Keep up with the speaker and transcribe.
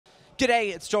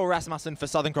G'day, it's Joel Rasmussen for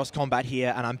Southern Cross Combat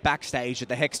here, and I'm backstage at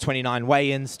the Hex 29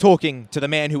 weigh-ins, talking to the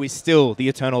man who is still the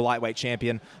eternal lightweight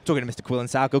champion, talking to Mr. Quillan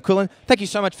Salkilld. Quillan, thank you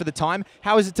so much for the time.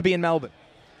 How is it to be in Melbourne?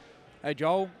 Hey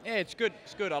Joel, yeah, it's good.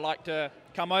 It's good. I like to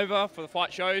come over for the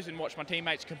fight shows and watch my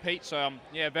teammates compete. So I'm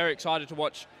very excited to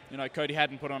watch Cody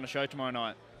Haddon put on a show tomorrow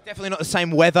night. Definitely not the same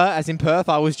weather as in Perth.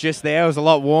 I was just there. It was a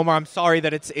lot warmer. I'm sorry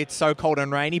that it's so cold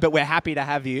and rainy, but we're happy to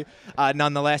have you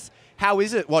nonetheless. How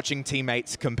is it watching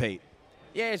teammates compete?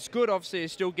 Yeah, it's good. Obviously,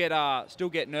 I still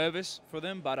get nervous for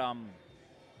them, but I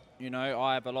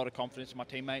have a lot of confidence in my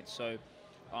teammates. So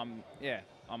I'm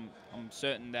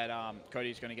certain that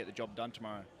Cody's going to get the job done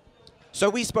tomorrow. So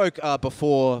we spoke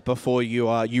before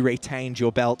you retained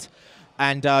your belt,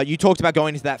 and you talked about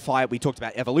going into that fight. We talked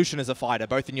about evolution as a fighter,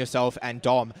 both in yourself and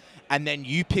Dom, and then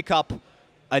you pick up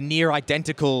a near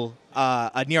identical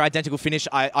finish.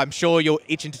 I'm sure you're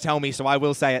itching to tell me, so I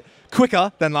will say it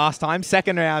quicker than last time.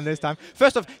 Second round this time.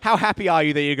 First off, how happy are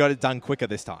you that you got it done quicker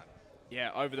this time?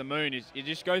 Yeah, over the moon. It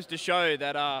just goes to show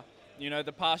that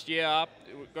the past year up,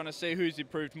 we're going to see who's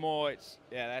improved more.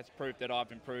 That's proof that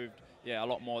I've improved a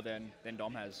lot more than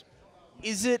Dom has.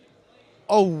 Is it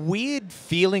a weird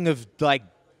feeling of like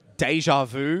deja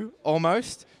vu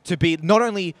almost to be not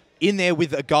only in there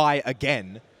with a guy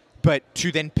again, but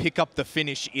to then pick up the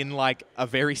finish in like a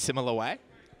very similar way?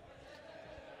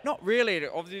 Not really.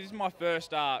 Obviously, this is my first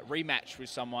rematch with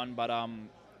someone, but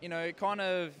it kind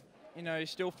of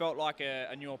still felt like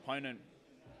a new opponent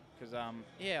because I'm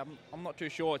not too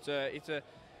sure.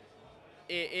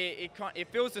 It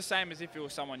feels the same as if it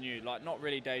was someone new. Like not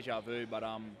really deja vu, but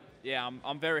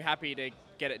I'm very happy to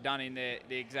get it done in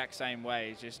the exact same way.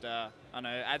 It's just I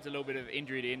know it adds a little bit of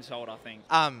injury to insult, I think.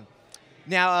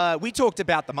 Now, we talked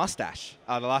about the mustache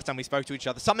the last time we spoke to each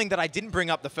other, something that I didn't bring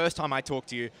up the first time I talked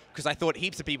to you because I thought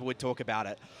heaps of people would talk about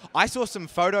it. I saw some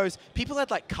photos. People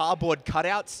had like cardboard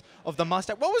cutouts of the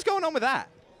mustache. What was going on with that?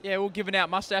 Yeah, we're giving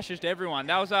out mustaches to everyone.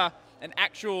 That was an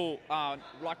actual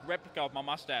like replica of my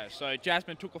mustache. So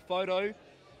Jasmine took a photo,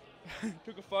 and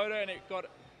it got,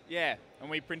 and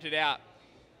we printed out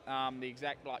the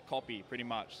exact like copy pretty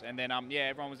much. And then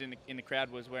everyone was in the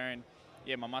crowd was wearing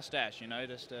my mustache,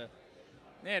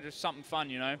 just something fun,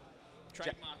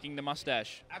 trademarking the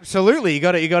mustache. Absolutely, you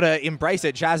got to embrace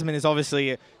it. Jasmine is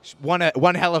obviously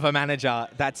one hell of a manager.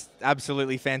 That's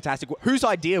absolutely fantastic. Whose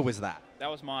idea was that? That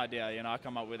was my idea. I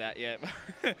come up with that. Yeah,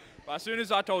 but as soon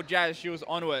as I told Jazz, she was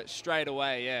onto it straight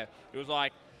away. Yeah, it was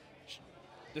like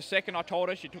the second I told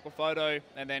her, she took a photo,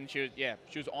 and then she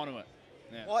was onto it.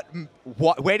 Yeah.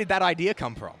 What? Where did that idea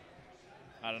come from?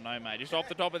 I don't know, mate. Just off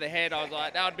the top of the head, I was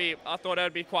like, I thought that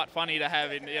would be quite funny to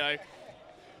have in,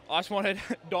 I just wanted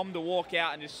Dom to walk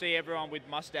out and just see everyone with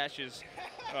mustaches.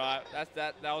 Right,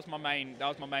 that was my main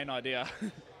idea.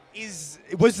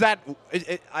 Was that?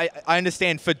 I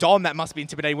understand for Dom that must be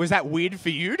intimidating. Was that weird for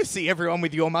you to see everyone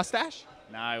with your mustache?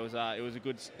 No, it was a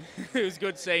good it was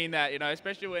good seeing that,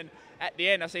 especially when at the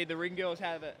end I see the ring girls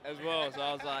have it as well. So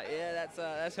I was like, yeah,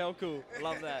 that's hell cool.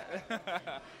 Love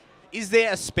that. Is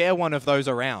there a spare one of those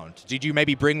around? Did you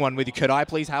maybe bring one with you? Could I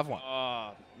please have one?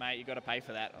 Oh, mate, you got to pay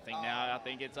for that. I think now. I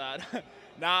think it's I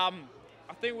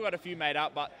think we've got a few made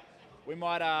up, but we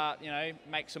might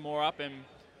make some more up and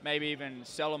maybe even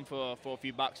sell them for a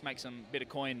few bucks, make some bit of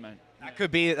coin, man. That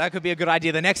could be a good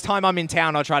idea. The next time I'm in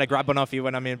town, I'll try to grab one off you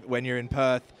when you're in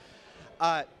Perth.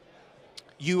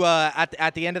 You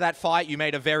at the end of that fight, you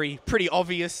made a pretty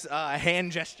obvious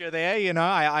hand gesture there.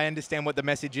 I understand what the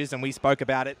message is, and we spoke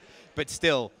about it. But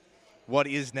still, what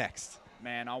is next?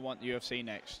 Man, I want the UFC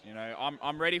next.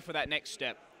 I'm ready for that next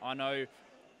step. I know,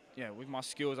 with my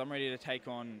skills, I'm ready to take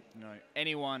on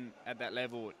anyone at that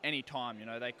level at any time.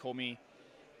 They call me,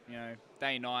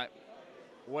 day and night,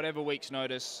 whatever week's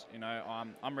notice.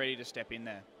 I'm ready to step in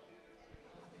there.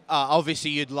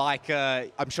 Obviously,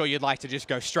 I'm sure you'd like to just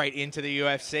go straight into the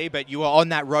UFC, but you are on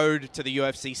that road to the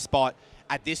UFC spot.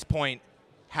 At this point,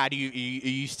 are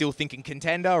you still thinking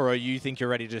contender, or you think you're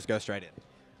ready to just go straight in?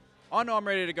 I know I'm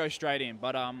ready to go straight in,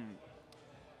 but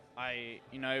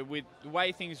with the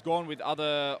way things gone with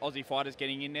other Aussie fighters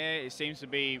getting in there, it seems to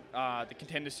be the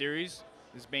Contender Series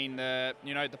has been the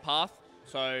path.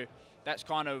 So that's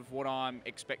kind of what I'm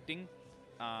expecting.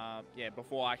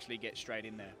 Before I actually get straight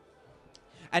in there.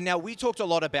 And now we talked a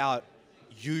lot about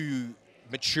you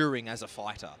maturing as a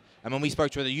fighter. And when we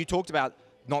spoke to each other, you talked about,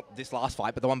 not this last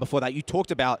fight, but the one before that, you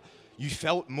talked about you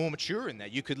felt more mature in there.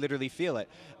 You could literally feel it.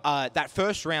 That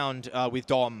first round with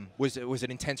Dom was an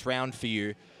intense round for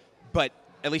you. But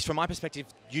at least from my perspective,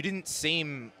 you didn't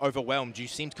seem overwhelmed. You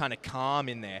seemed kind of calm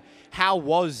in there. How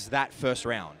was that first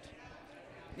round?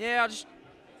 Yeah, I just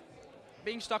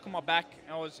being stuck on my back.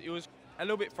 It was a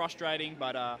little bit frustrating,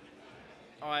 but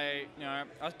I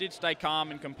did stay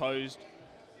calm and composed.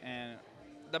 And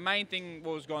the main thing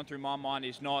what was going through my mind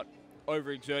is not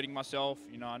overexerting myself.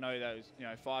 I know those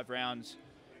 5 rounds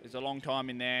is a long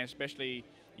time in there, especially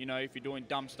if you're doing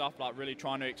dumb stuff like really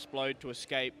trying to explode to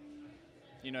escape.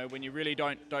 When you really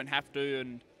don't have to.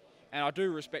 And I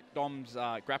do respect Dom's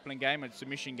grappling game and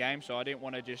submission game, so I didn't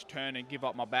want to just turn and give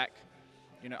up my back,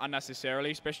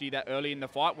 unnecessarily, especially that early in the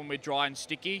fight when we're dry and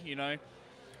sticky.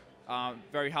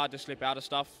 Very hard to slip out of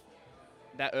stuff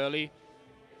that early.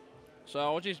 So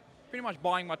I was just pretty much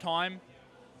buying my time,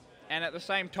 and at the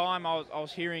same time I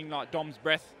was hearing like Dom's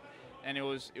breath, and it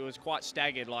was quite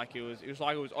staggered. Like it was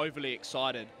like it was overly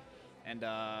excited, and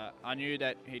I knew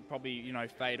that he'd probably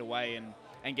fade away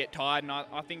and get tired, and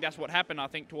I think that's what happened. I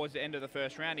think towards the end of the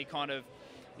first round he kind of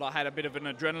like had a bit of an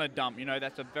adrenaline dump.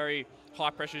 That's a very high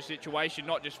pressure situation,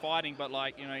 not just fighting, but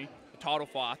like a title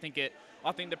fight.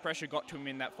 I think the pressure got to him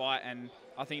in that fight, and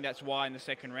I think that's why in the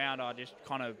second round I just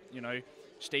kind of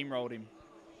steamrolled him.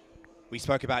 We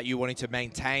spoke about you wanting to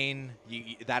maintain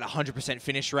that 100%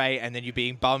 finish rate, and then you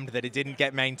being bummed that it didn't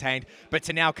get maintained, but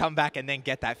to now come back and then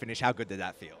get that finish, how good did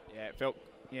that feel?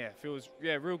 Yeah, it feels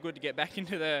real good to get back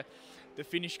into the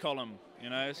finish column,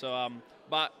 So,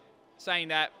 but saying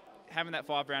that, having that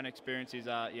 5-round experience is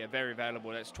very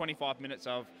valuable. That's 25 minutes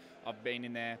I've been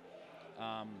in there,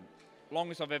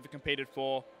 longest I've ever competed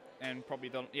for, and probably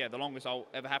the longest I'll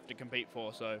ever have to compete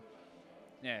for. So,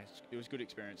 yeah, it was a good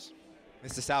experience.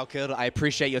 Mr. Salkilld, I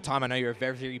appreciate your time. I know you're a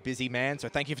very, very busy man, so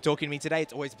thank you for talking to me today.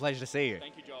 It's always a pleasure to see you.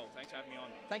 Thank you, Joel. Thanks for having me on.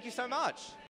 Thank you so much.